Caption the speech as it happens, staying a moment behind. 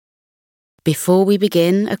Before we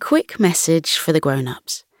begin, a quick message for the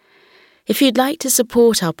grown-ups. If you'd like to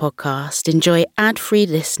support our podcast, enjoy ad-free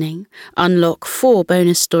listening, unlock 4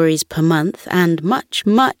 bonus stories per month, and much,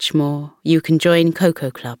 much more, you can join Koko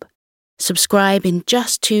Club. Subscribe in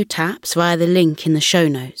just 2 taps via the link in the show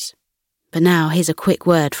notes. But now, here's a quick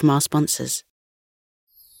word from our sponsors.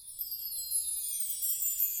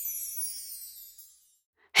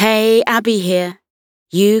 Hey, Abby here.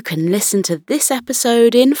 You can listen to this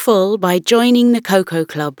episode in full by joining the Koko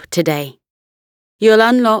Club today. You'll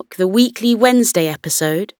unlock the weekly Wednesday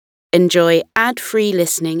episode, enjoy ad-free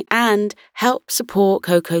listening, and help support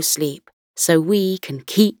Koko's sleep so we can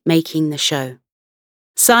keep making the show.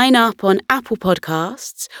 Sign up on Apple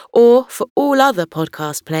Podcasts, or for all other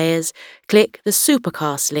podcast players, click the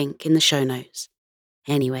Supercast link in the show notes.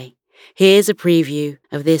 Anyway, here's a preview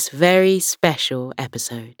of this very special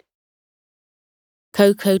episode.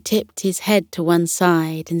 Koko tipped his head to one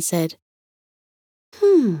side and said,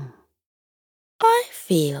 I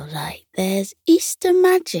feel like there's Easter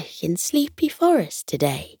magic in Sleepy Forest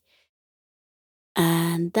today,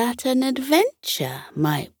 and that an adventure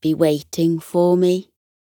might be waiting for me.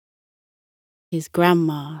 His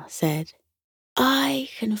grandma said, I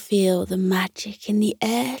can feel the magic in the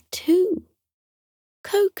air too.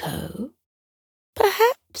 Koko,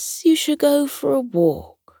 perhaps you should go for a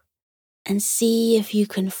walk and see if you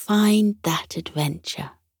can find that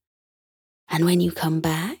adventure. And when you come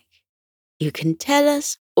back, you can tell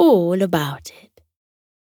us all about it.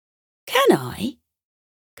 Can I?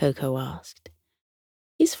 Koko asked.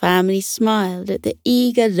 His family smiled at the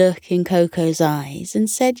eager look in Koko's eyes and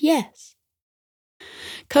said yes.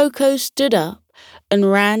 Koko stood up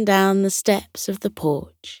and ran down the steps of the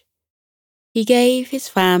porch. He gave his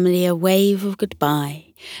family a wave of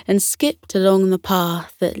goodbye and skipped along the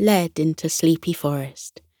path that led into Sleepy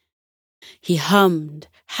Forest. He hummed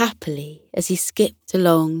happily as he skipped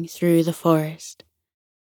along through the forest.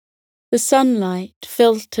 The sunlight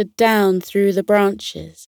filtered down through the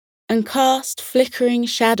branches and cast flickering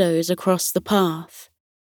shadows across the path.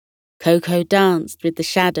 Koko danced with the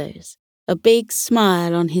shadows, a big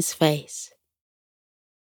smile on his face.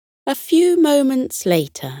 A few moments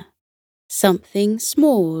later, something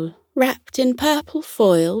small, wrapped in purple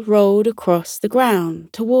foil, rolled across the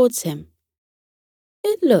ground towards him.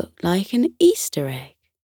 It looked like an Easter egg.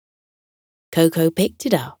 Koko picked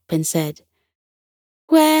it up and said,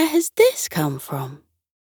 Where has this come from?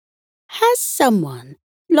 Has someone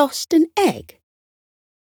lost an egg?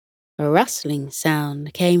 A rustling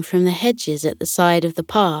sound came from the hedges at the side of the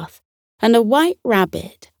path, and a white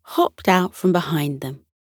rabbit hopped out from behind them.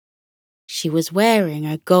 She was wearing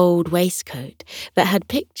a gold waistcoat that had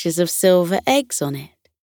pictures of silver eggs on it.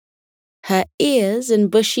 Her ears and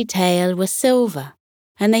bushy tail were silver,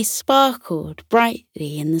 and they sparkled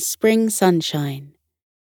brightly in the spring sunshine.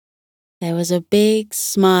 There was a big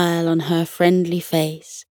smile on her friendly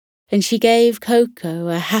face, and she gave Koko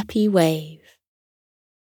a happy wave.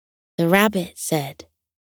 The rabbit said,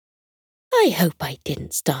 I hope I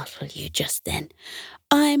didn't startle you just then.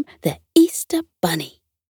 I'm the Easter Bunny.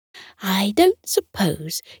 I don't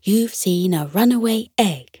suppose you've seen a runaway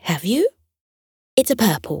egg, have you? It's a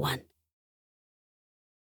purple one.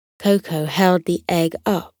 Koko held the egg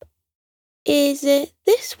up. Is it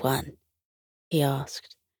this one? He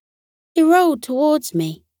asked. It rolled towards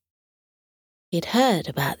me. He'd heard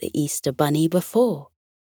about the Easter Bunny before,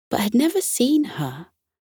 but had never seen her,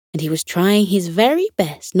 and he was trying his very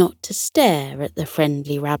best not to stare at the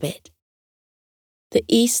friendly rabbit. The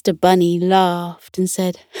Easter Bunny laughed and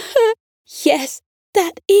said, Yes,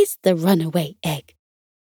 that is the runaway egg.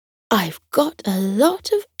 I've got a lot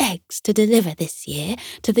of eggs to deliver this year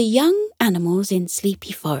to the young animals in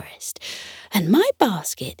Sleepy Forest, and my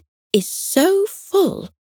basket is so full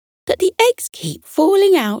that the eggs keep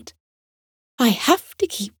falling out. I have to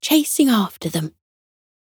keep chasing after them.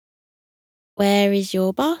 Where is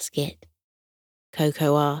your basket?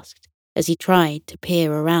 Koko asked as he tried to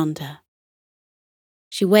peer around her.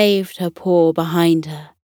 She waved her paw behind her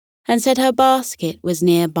and said her basket was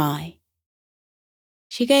nearby.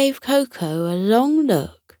 She gave Koko a long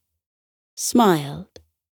look, smiled,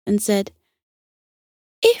 and said,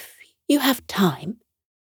 If you have time,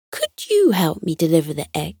 could you help me deliver the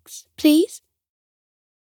eggs, please?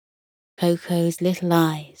 Koko's little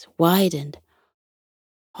eyes widened.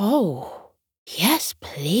 Oh, yes,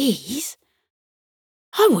 please.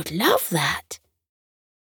 I would love that.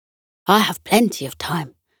 I have plenty of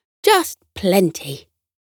time, just plenty.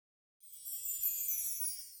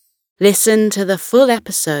 Listen to the full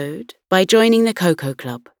episode by joining the Koko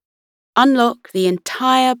Club. Unlock the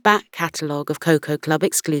entire back catalogue of Koko Club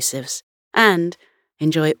exclusives and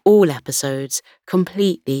Enjoy all episodes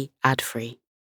completely ad-free.